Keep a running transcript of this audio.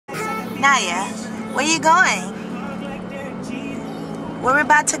Naya, where you going? Where we're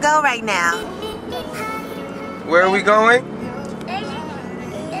about to go right now? Where are we going?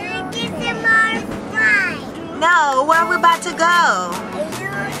 No, where are we about to go?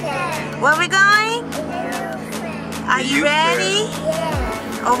 Where are we going? Are you ready?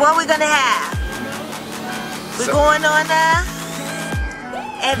 Yeah. Or what we gonna have? We're going on a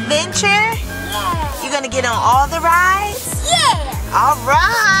adventure? Yeah. You gonna get on all the rides? Yeah. All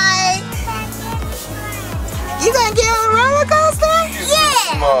right. You gonna get on a roller coaster?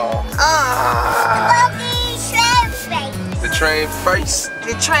 Yeah. Small. The train first.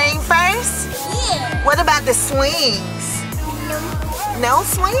 The train first? Yeah. What about the swings? No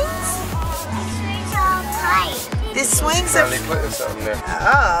swings? Swings are tight. The swings are... Finally putting something there.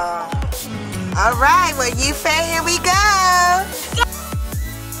 Oh. All right, well, you fair, here we go.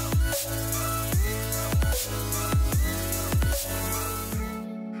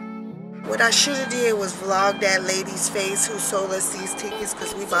 What I should have did was vlog that lady's face who sold us these tickets,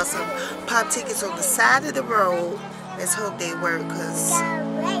 because we bought some pop tickets on the side of the road. Let's hope they work, because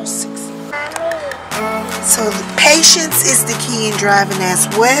so the patience is the key in driving as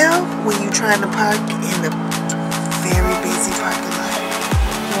well when you're trying to park in a very busy parking lot.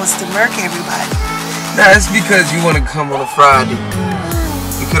 He wants to murk everybody. Nah, it's because you want to come on a Friday.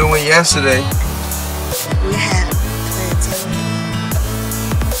 You could have went yesterday. We had plenty.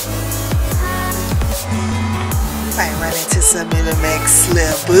 We might run into some of the Max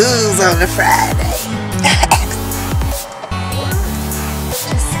little booze on a Friday.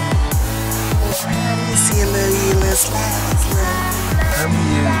 See a little slides, How many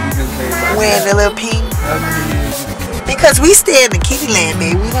years you been playing by? wearing a little pink. How many years you been playing? Because we stay in the kitty land,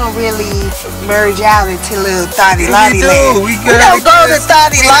 baby. We don't really merge out into little thotty We lotty do. land. We don't go to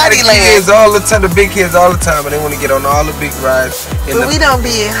thotty lotty land. Kids all the time, the big kids all the time, and they want to get on all the big rides. But we don't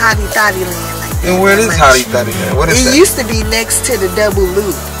be in hotty thotty land like that. And where is hotty thotty land? What is It that? used to be next to the double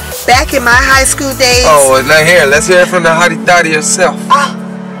loop. Back in my high school days. Oh, it's not here. Let's hear it from the hotty thotty herself.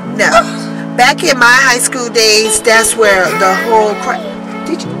 No. Back in my high school days, that's where the whole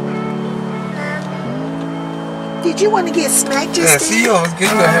Did you want to get smacked just Yeah, then? see, you always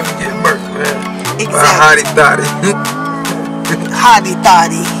get gonna have to get murked, man. Exactly. Hotty thotty. Hotty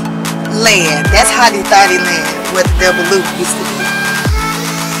thotty land. That's hotty thotty land where the double loop used to be.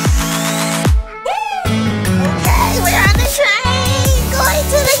 Okay, we're on the train going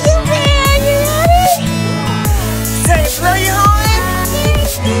to the U-Bend. You ready? Say, blow your horn.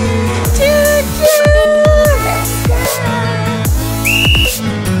 Choo choo. Let's go.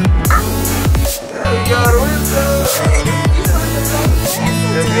 There we go, the window.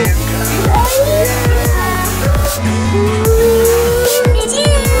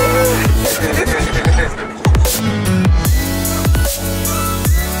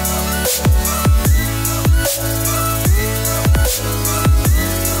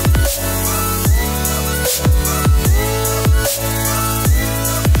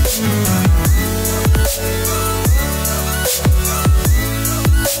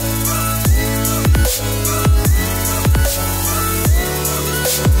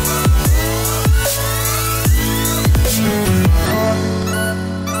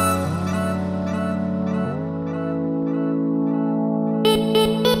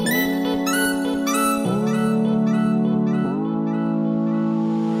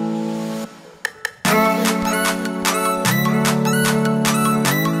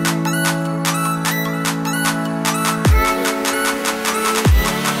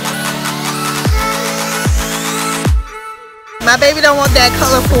 My baby don't want that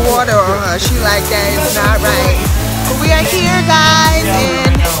colorful water on her. She like that. It's not right. But we are here, guys,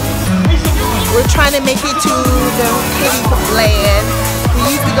 and we're trying to make it to the kitty land.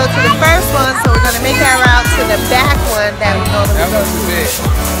 We used to go to the first one, so we're gonna make our route to the back one that we normally go to.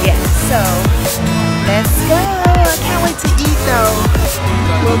 Yeah. So let's go. I can't wait to eat though.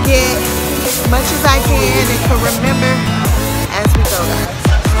 We'll get as much as I can and can remember as we go, guys.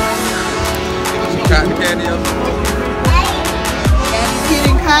 Cotton candy up.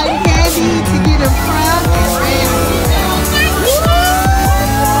 Getting cotton candy to get them from and ready.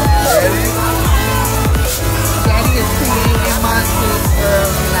 Daddy is creating monsters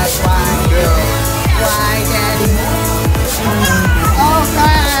early. Like, why? Why, Daddy? Oh,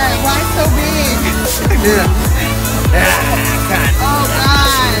 God. Why so big? Oh,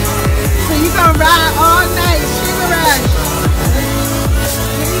 God. So you gonna ride all night, Sugar Rush?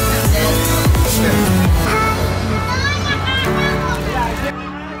 Give me some, Daddy.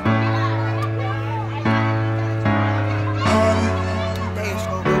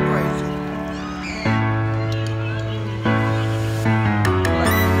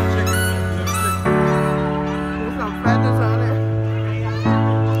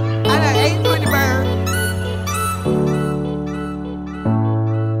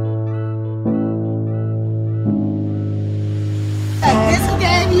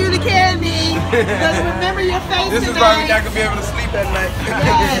 take care of me. We're gonna remember your face This is tonight. why we're not gonna be able to sleep at night.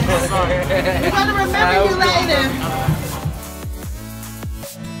 Yes. We're gonna remember you later.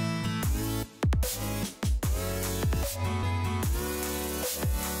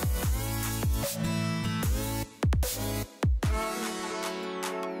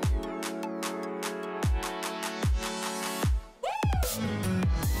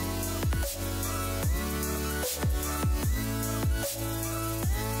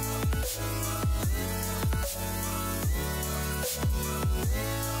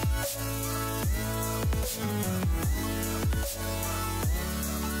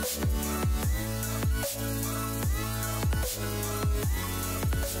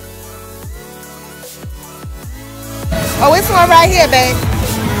 Oh, it's one right here, babe.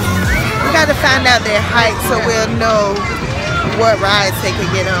 We got to find out their height so we'll know what rides they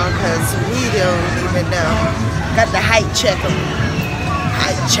can get on, because we don't even know. Got the height check them.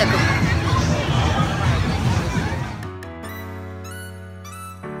 Height check them.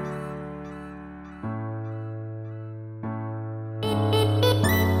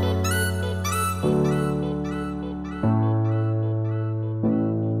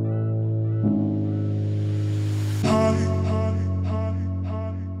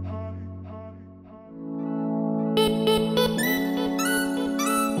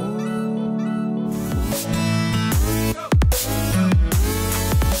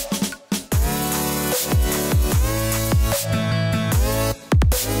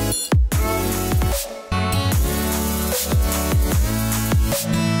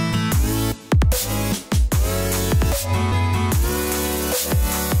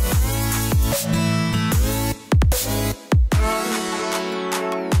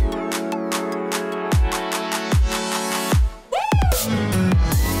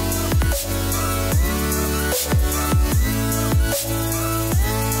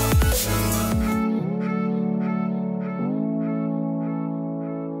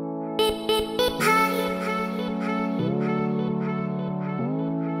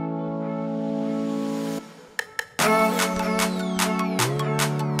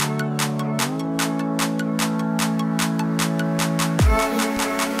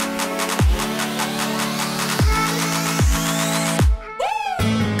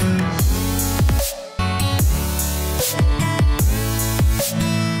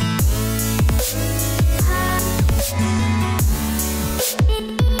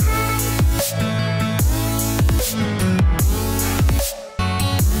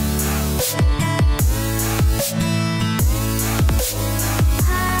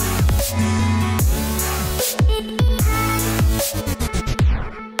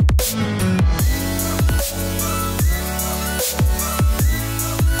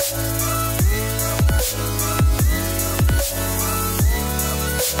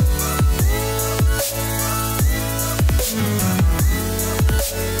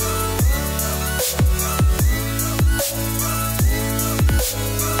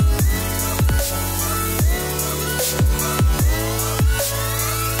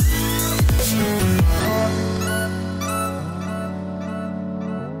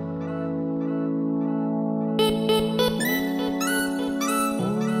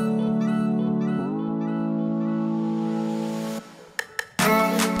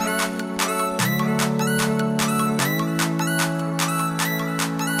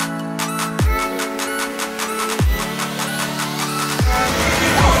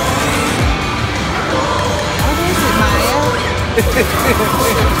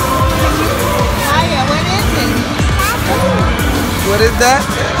 Maya, what is it? What is that?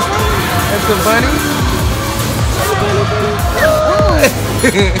 That's a bunny?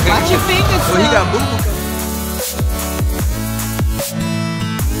 Watch your fingers. Well, he got boo-boo.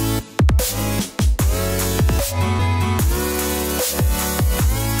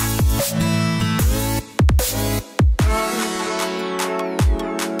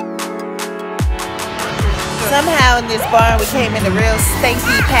 Somehow in this barn we came in a real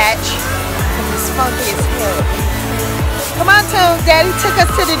stanky patch. It's funky as hell. Come on, Tones. Daddy took us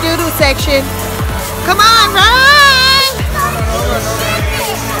to the doo-doo section. Come on, run!